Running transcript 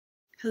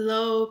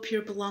Hello,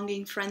 pure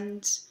belonging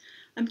friends.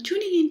 I'm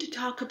tuning in to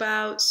talk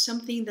about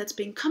something that's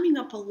been coming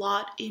up a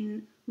lot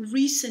in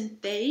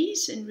recent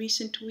days and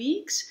recent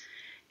weeks,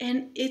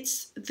 and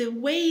it's the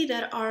way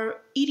that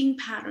our eating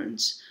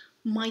patterns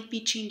might be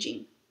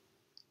changing.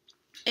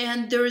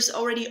 And there's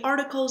already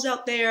articles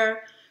out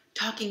there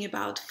talking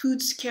about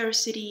food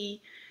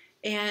scarcity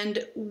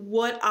and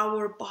what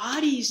our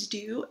bodies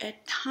do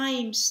at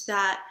times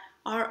that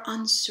are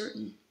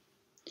uncertain.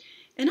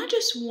 And I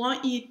just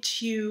want you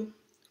to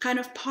kind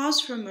of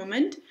pause for a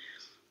moment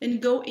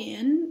and go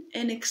in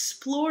and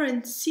explore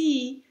and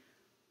see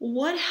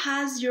what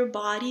has your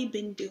body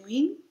been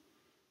doing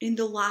in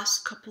the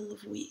last couple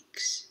of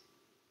weeks.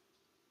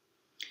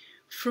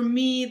 For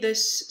me,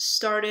 this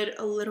started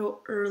a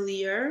little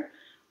earlier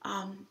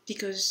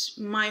because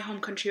my home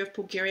country of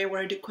Bulgaria,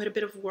 where I do quite a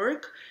bit of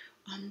work,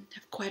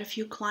 have quite a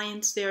few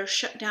clients there,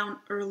 shut down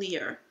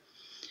earlier.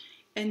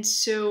 And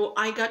so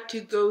I got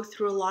to go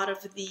through a lot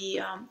of the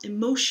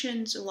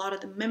emotions, a lot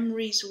of the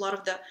memories, a lot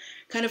of the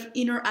kind of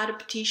inner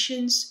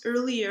adaptations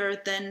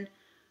earlier than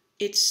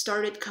it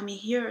started coming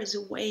here as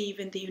a wave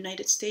in the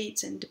United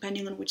States. And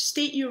depending on which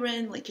state you're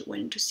in, like it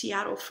went into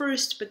Seattle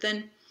first, but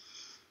then,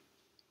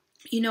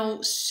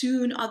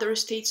 soon other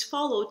states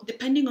followed.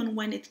 Depending on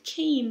when it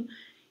came,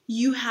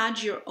 you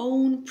had your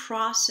own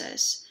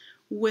process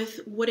with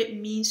what it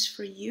means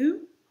for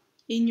you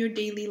in your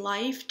daily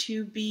life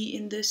to be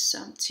in this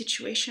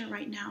situation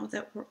right now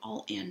that we're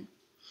all in.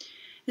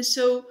 And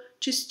so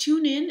just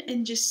tune in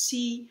and just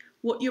see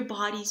what your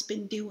body's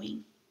been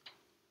doing.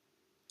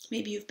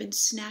 Maybe you've been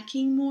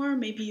snacking more,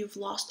 maybe you've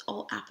lost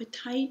all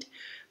appetite,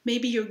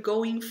 maybe you're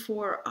going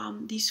for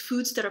these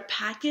foods that are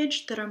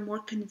packaged, that are more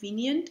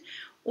convenient,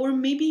 or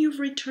maybe you've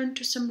returned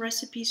to some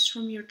recipes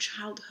from your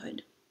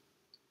childhood.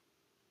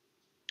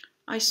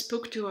 I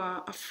spoke to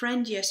a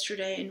friend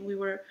yesterday and we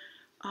were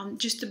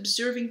just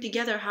observing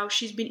together how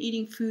she's been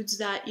eating foods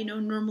that,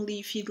 normally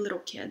you feed little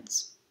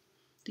kids.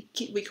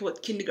 We call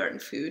it kindergarten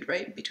food,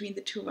 right, between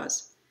the two of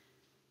us.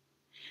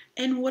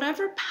 And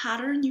whatever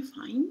pattern you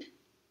find,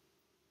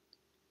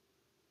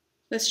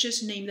 let's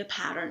just name the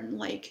pattern,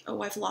 like,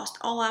 oh, I've lost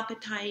all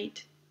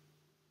appetite,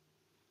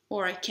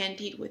 or I can't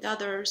eat with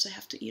others, I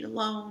have to eat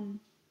alone,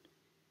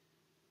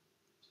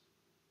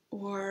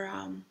 or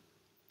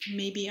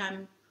maybe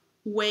I'm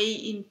way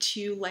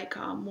into like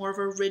more of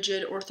a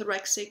rigid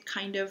orthorexic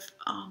kind of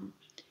I'm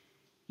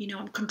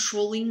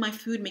controlling my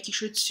food, making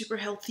sure it's super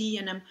healthy,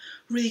 and I'm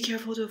really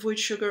careful to avoid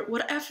sugar.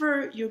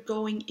 Whatever you're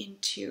going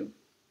into,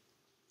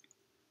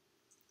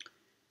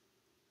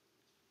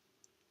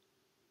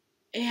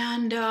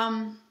 and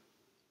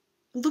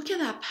look at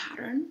that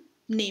pattern,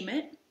 name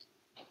it,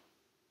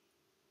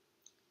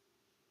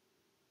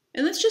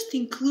 and let's just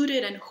include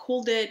it and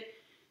hold it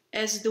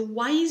as the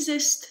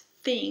wisest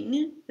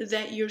thing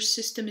that your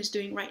system is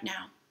doing right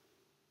now,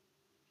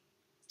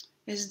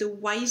 as the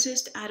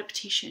wisest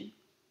adaptation.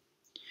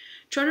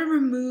 Try to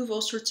remove all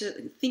sorts of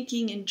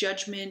thinking and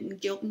judgment and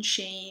guilt and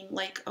shame,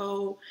 like,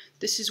 oh,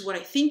 this is what I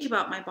think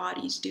about my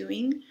body's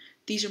doing.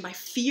 These are my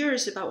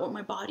fears about what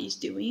my body's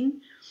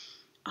doing.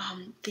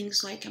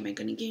 Things like, am I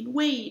going to gain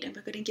weight? Am I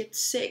going to get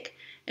sick?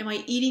 Am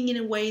I eating in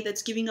a way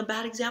that's giving a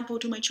bad example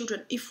to my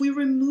children? If we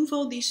remove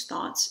all these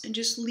thoughts and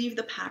just leave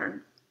the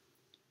pattern,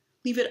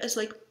 leave it as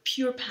like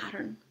pure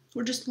pattern,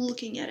 we're just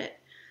looking at it.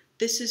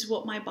 This is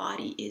what my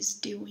body is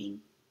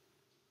doing.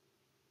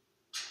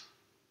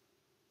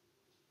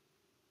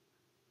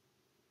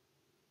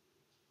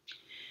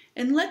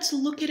 And let's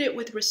look at it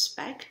with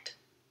respect.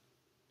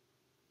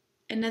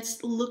 And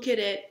let's look at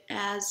it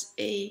as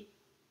a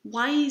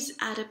wise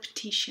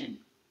adaptation.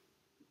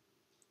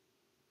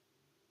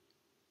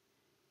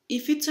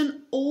 If it's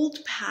an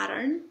old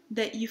pattern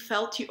that you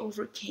felt you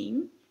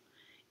overcame,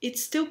 it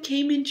still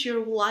came into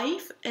your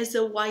life as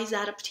a wise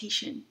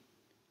adaptation.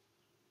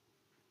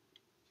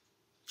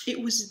 It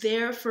was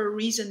there for a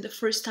reason the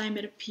first time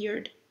it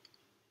appeared.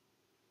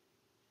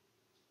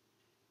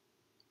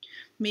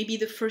 Maybe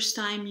the first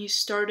time you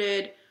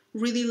started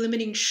really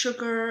limiting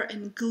sugar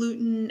and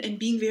gluten and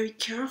being very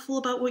careful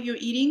about what you're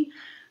eating,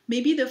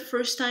 maybe the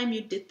first time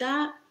you did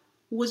that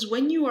was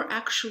when you were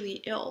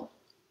actually ill.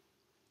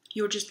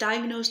 You were just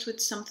diagnosed with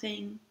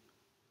something,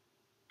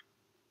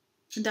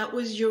 and that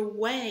was your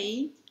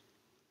way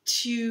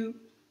to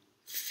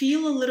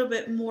feel a little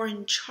bit more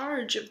in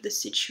charge of the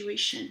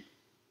situation.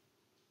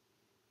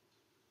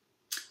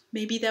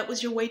 Maybe that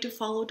was your way to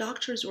follow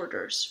doctor's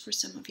orders for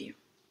some of you.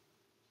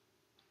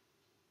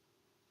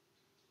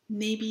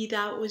 Maybe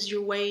that was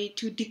your way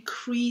to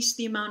decrease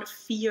the amount of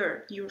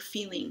fear you're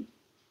feeling.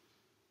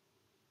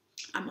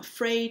 I'm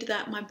afraid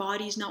that my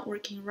body's not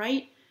working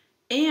right,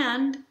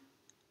 and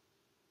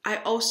I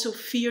also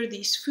fear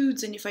these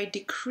foods, and if I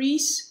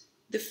decrease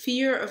the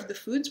fear of the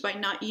foods by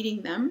not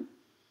eating them,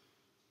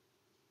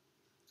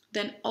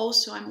 then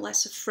also I'm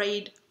less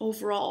afraid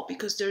overall,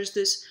 because there's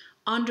this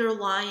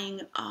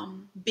underlying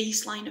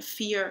baseline of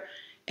fear.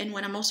 And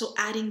when I'm also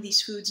adding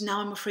these foods, now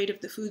I'm afraid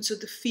of the food, so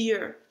the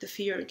fear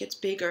gets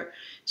bigger.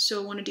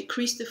 So I want to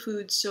decrease the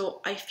food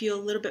so I feel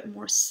a little bit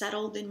more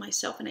settled in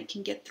myself and I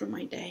can get through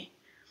my day.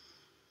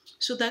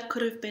 So that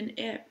could have been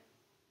it.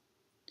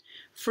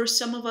 For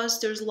some of us,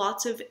 there's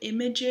lots of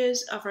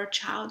images of our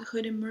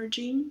childhood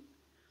emerging.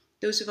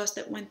 Those of us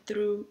that went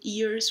through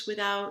years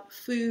without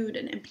food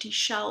and empty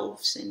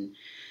shelves and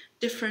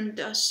different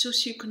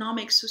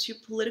socioeconomic,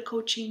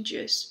 sociopolitical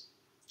changes,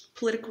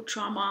 political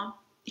trauma,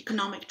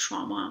 economic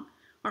trauma,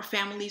 our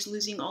families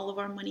losing all of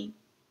our money,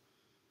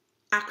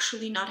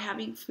 actually not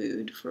having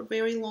food for a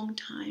very long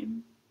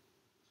time.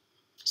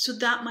 So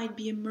that might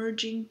be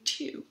emerging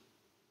too.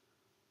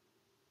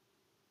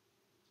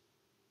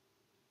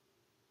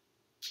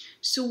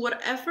 So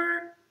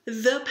whatever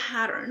the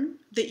pattern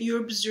that you're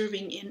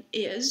observing in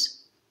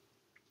is,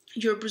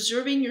 you're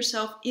observing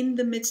yourself in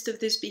the midst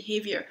of this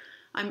behavior.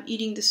 I'm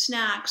eating the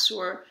snacks,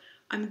 or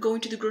I'm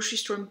going to the grocery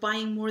store and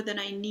buying more than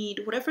I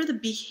need. Whatever the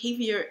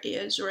behavior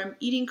is, or I'm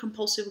eating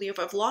compulsively, if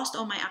I've lost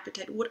all my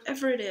appetite,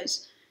 whatever it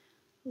is,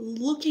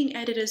 looking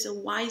at it as a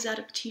wise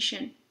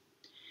adaptation.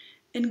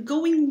 And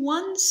going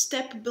one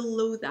step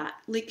below that,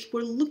 like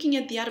we're looking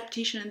at the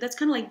adaptation, and that's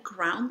kind of like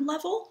ground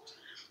level,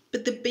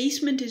 but the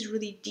basement is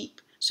really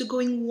deep. So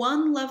going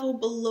one level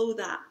below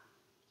that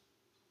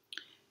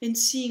and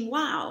seeing,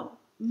 wow,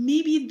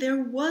 maybe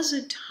there was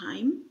a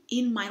time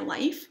in my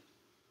life,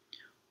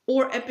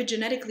 or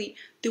epigenetically,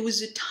 there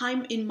was a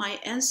time in my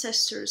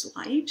ancestors'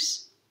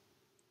 lives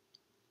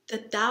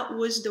that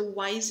was the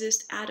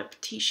wisest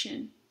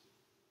adaptation.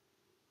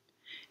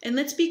 And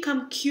let's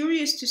become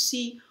curious to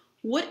see,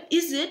 what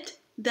is it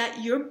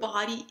that your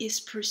body is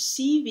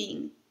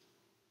perceiving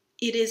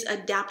it is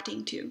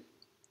adapting to?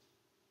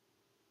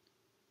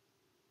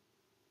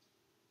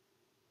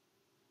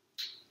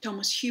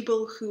 Thomas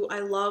Hübl, who I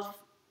love,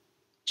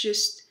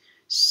 just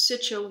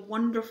such a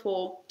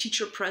wonderful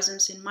teacher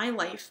presence in my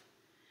life,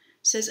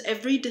 says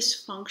every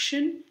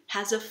dysfunction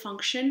has a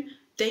function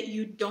that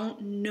you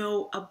don't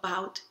know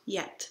about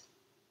yet.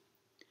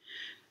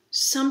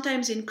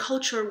 Sometimes in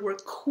culture, we're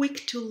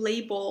quick to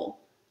label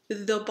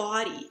the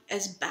body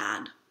as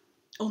bad.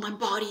 Oh, my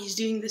body is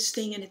doing this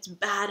thing and it's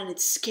bad and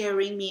it's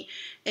scaring me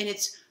and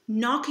it's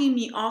knocking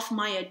me off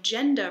my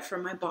agenda for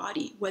my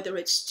body, whether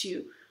it's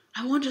to,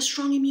 I want a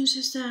strong immune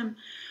system,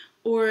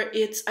 or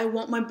it's, I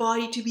want my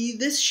body to be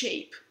this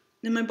shape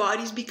and my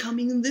body's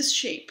becoming this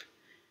shape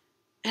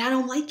and I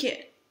don't like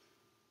it.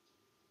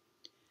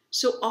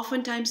 So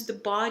oftentimes the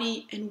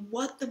body and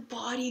what the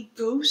body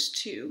goes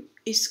to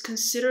is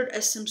considered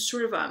as some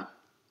sort of a,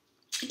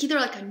 either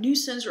like a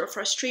nuisance or a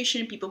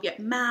frustration. People get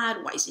mad.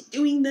 Why is it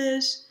doing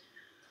this?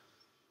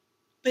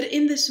 But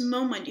in this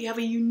moment, you have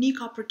a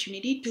unique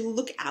opportunity to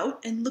look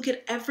out and look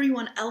at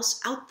everyone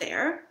else out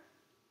there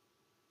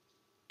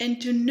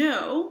and to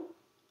know,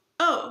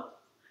 oh,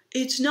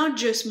 it's not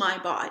just my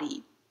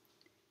body.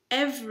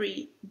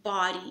 Every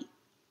body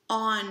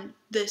on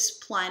this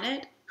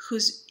planet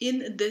who's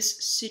in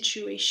this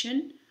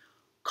situation,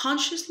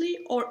 consciously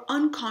or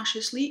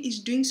unconsciously, is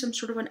doing some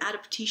sort of an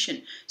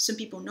adaptation. Some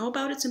people know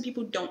about it, some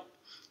people don't.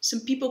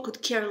 Some people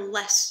could care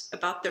less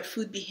about their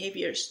food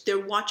behaviors. They're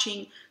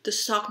watching the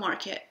stock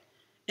market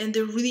and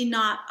they're really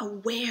not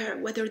aware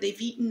whether they've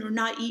eaten or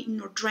not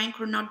eaten, or drank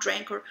or not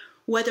drank, or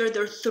whether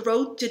their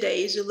throat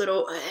today is a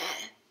little,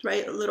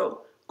 right, a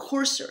little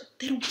coarser.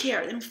 They don't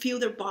care. They don't feel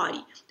their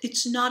body.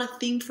 It's not a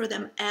thing for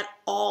them at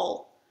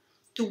all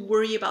to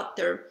worry about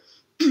their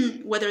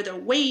whether their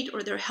weight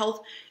or their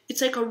health.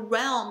 It's like a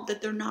realm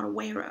that they're not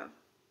aware of.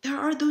 There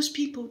are those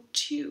people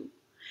too.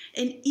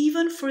 And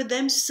even for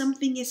them,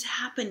 something is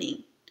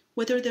happening,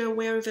 whether they're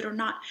aware of it or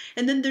not.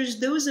 And then there's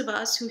those of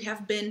us who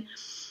have been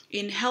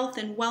in health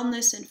and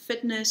wellness and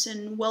fitness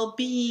and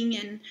well-being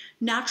and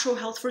natural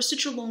health for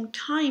such a long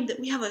time that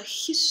we have a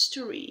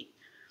history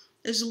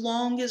as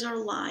long as our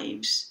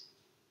lives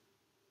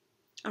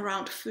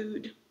around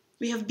food.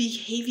 We have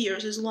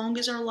behaviors as long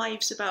as our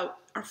lives about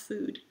our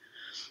food.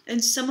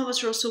 And some of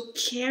us are also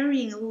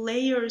carrying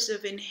layers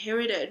of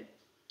inherited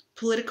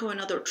political and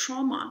other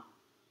trauma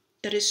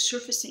that is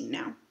surfacing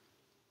now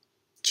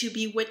to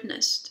be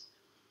witnessed.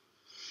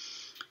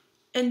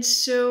 And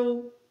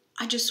so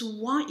I just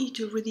want you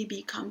to really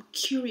become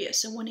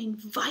curious. I want to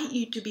invite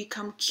you to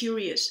become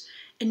curious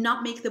and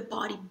not make the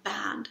body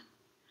bad.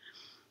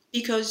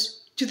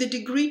 Because to the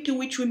degree to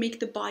which we make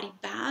the body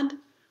bad,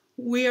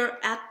 we're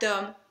at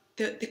the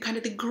kind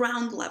of the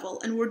ground level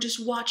and we're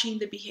just watching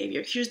the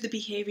behavior. Here's the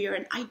behavior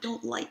and I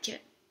don't like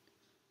it.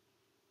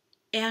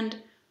 And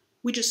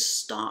we just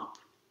stop.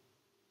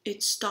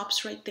 It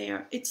stops right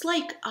there. It's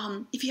like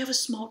if you have a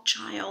small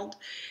child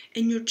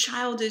and your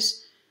child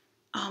is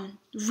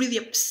really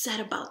upset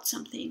about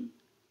something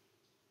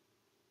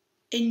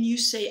and you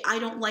say, I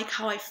don't like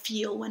how I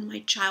feel when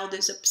my child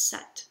is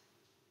upset.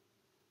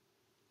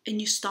 And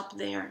you stop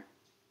there.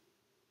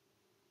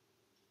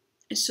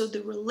 And so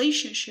the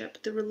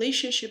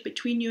relationship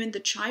between you and the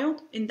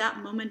child in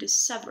that moment is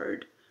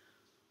severed.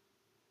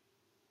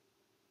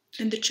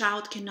 And the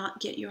child cannot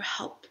get your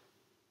help.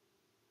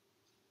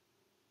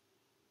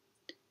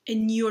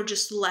 And you're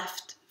just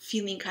left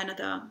feeling kind of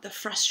the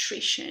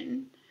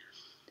frustration.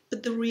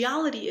 But the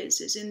reality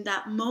is in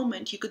that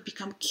moment, you could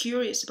become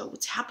curious about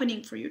what's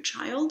happening for your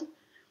child.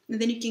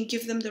 And then you can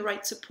give them the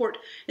right support.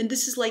 And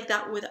this is like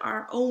that with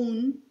our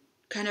own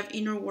kind of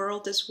inner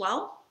world as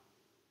well.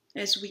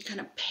 As we kind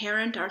of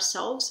parent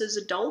ourselves as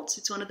adults,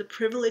 it's one of the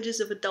privileges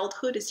of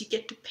adulthood is you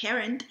get to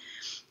parent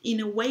in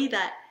a way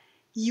that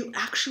you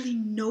actually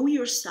know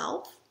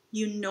yourself.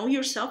 You know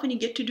yourself and you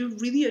get to do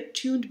really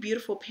attuned,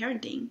 beautiful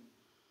parenting.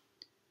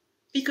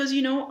 Because,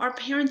 you know, our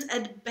parents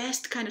at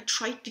best kind of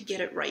tried to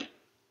get it right.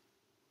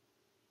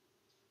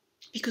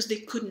 Because they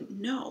couldn't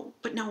know.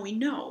 But now we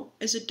know.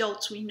 As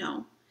adults, we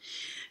know.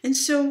 And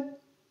so,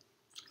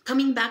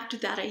 coming back to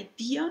that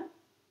idea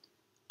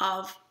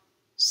of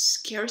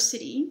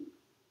scarcity,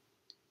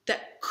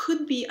 that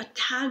could be a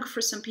tag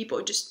for some people.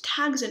 It just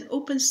tags and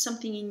opens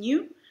something in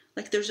you.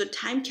 Like there's a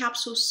time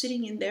capsule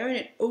sitting in there and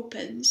it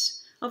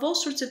opens of all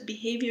sorts of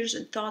behaviors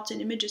and thoughts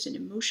and images and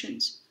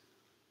emotions.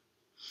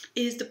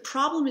 The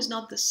problem is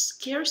not the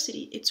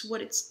scarcity, it's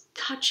what it's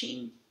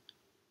touching.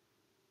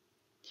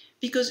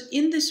 Because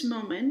in this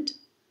moment,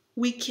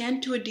 we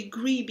can to a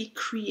degree be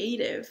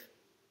creative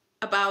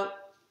about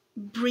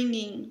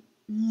bringing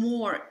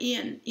more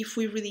in if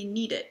we really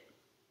need it.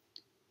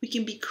 We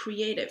can be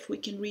creative, we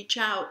can reach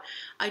out.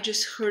 I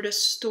just heard a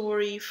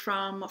story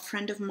from a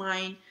friend of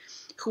mine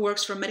who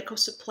works for a medical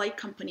supply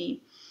company,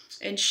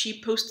 and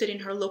she posted in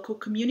her local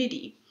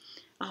community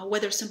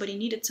whether somebody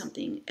needed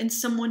something, and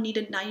someone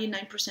needed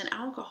 99%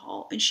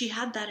 alcohol, and she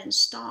had that in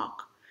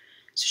stock,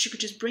 so she could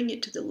just bring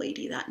it to the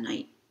lady that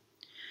night.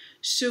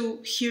 So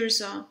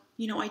here's I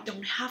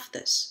don't have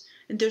this,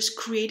 and there's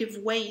creative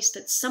ways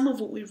that some of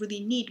what we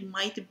really need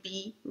might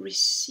be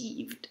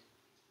received.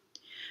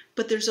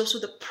 But there's also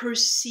the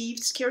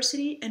perceived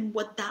scarcity and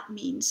what that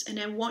means. And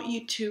I want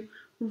you to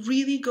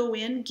really go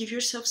in, give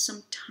yourself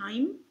some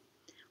time,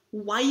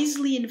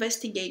 wisely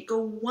investigate, go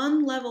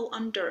one level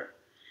under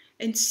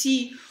and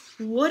see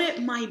what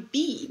it might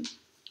be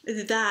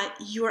that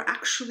you're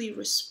actually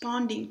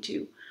responding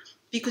to.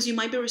 Because you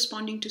might be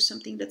responding to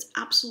something that's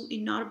absolutely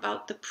not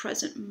about the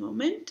present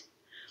moment.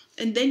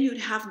 And then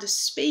you'd have the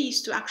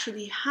space to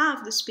actually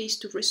have the space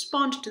to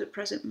respond to the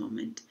present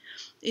moment.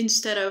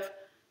 Instead of,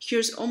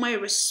 here's all my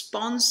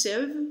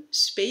responsive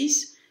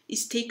space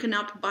is taken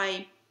up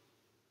by,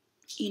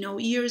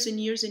 years and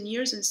years and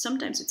years, and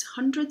sometimes it's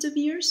hundreds of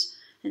years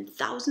and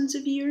thousands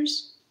of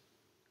years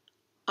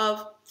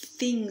of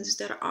things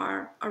that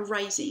are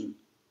arising.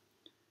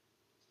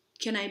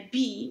 Can I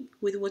be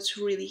with what's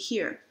really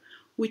here?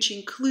 Which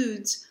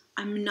includes,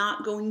 I'm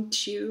not going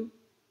to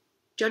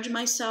judge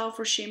myself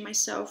or shame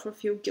myself or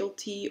feel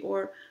guilty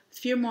or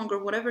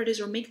fearmonger, whatever it is,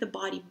 or make the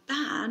body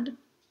bad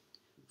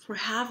for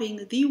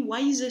having the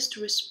wisest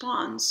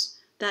response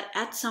that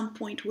at some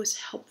point was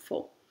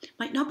helpful.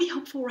 Might not be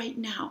helpful right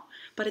now,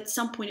 but at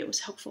some point it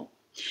was helpful.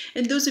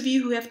 And those of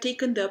you who have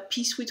taken the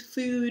Peace with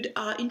Food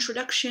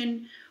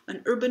introduction,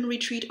 an urban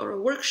retreat, or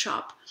a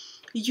workshop,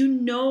 you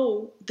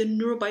know the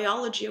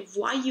neurobiology of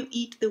why you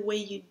eat the way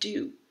you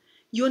do.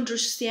 You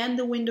understand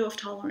the window of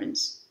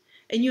tolerance.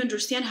 And you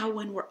understand how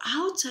when we're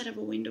outside of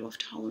a window of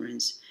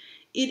tolerance,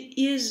 it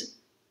is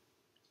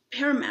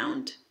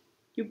paramount.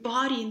 Your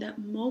body in that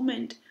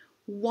moment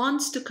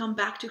wants to come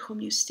back to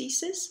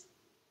homeostasis.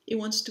 It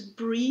wants to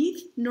breathe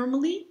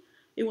normally.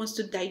 It wants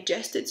to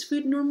digest its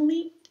food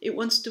normally. It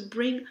wants to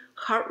bring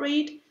heart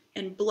rate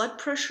and blood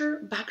pressure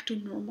back to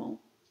normal.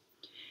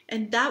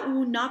 And that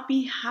will not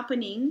be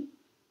happening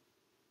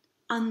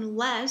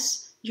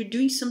unless you're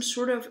doing some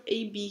sort of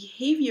a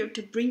behavior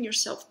to bring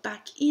yourself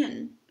back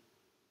in.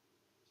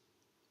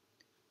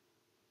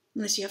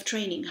 Unless you have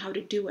training how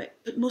to do it.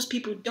 But most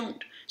people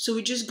don't. So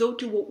we just go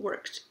to what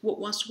worked, what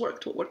once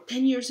worked, what worked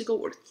 10 years ago,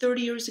 what worked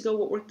 30 years ago,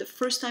 what worked the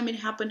first time it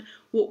happened,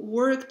 what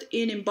worked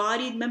in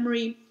embodied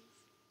memory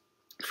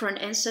for an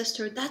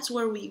ancestor. That's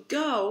where we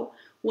go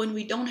when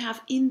we don't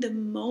have in the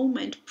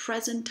moment,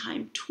 present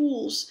time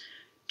tools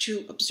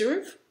to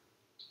observe,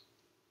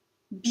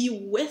 be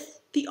with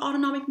the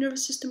autonomic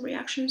nervous system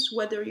reactions,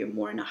 whether you're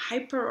more in a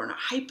hyper or in a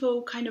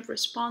hypo kind of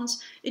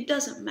response. It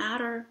doesn't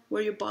matter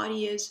where your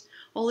body is.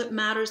 All it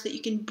matters is that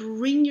you can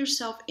bring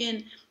yourself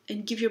in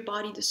and give your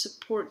body the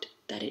support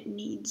that it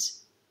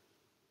needs.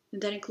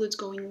 And that includes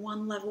going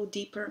one level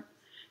deeper.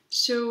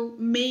 So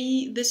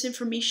may this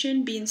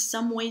information be in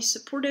some way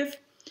supportive.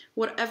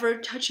 Whatever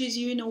touches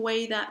you in a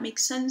way that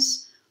makes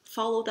sense,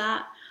 follow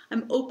that.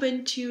 I'm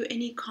open to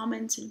any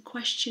comments and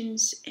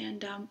questions,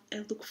 and I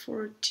look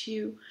forward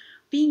to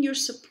being your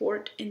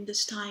support in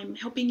this time,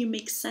 helping you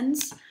make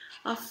sense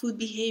of food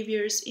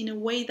behaviors in a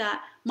way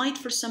that might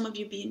for some of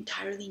you be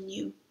entirely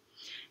new.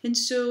 And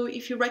so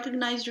if you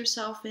recognize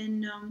yourself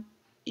in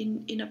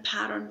a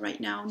pattern right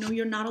now, know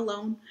you're not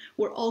alone.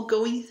 We're all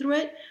going through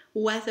it,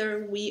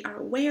 whether we are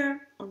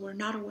aware or we're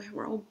not aware.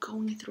 We're all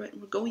going through it,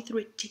 and we're going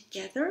through it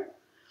together.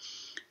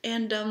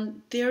 And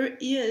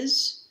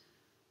there's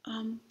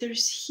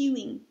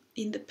healing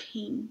in the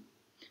pain.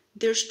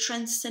 There's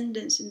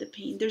transcendence in the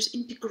pain. There's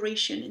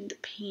integration in the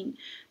pain.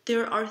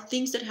 There are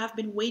things that have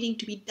been waiting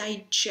to be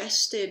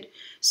digested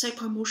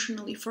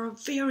psycho-emotionally for a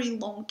very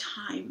long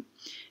time.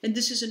 And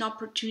this is an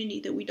opportunity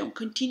that we don't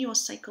continue a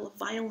cycle of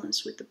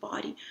violence with the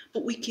body,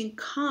 but we can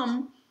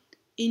come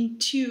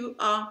into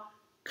a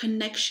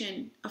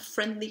connection, a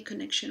friendly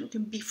connection. We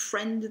can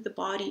befriend the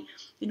body,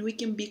 and we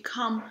can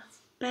become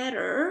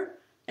better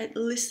at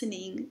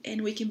listening,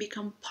 and we can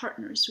become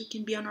partners. We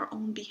can be on our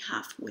own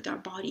behalf with our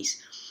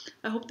bodies.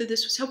 I hope that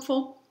this was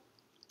helpful.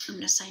 I'm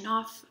going to sign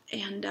off,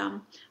 and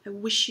I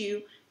wish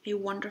you a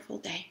wonderful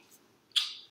day.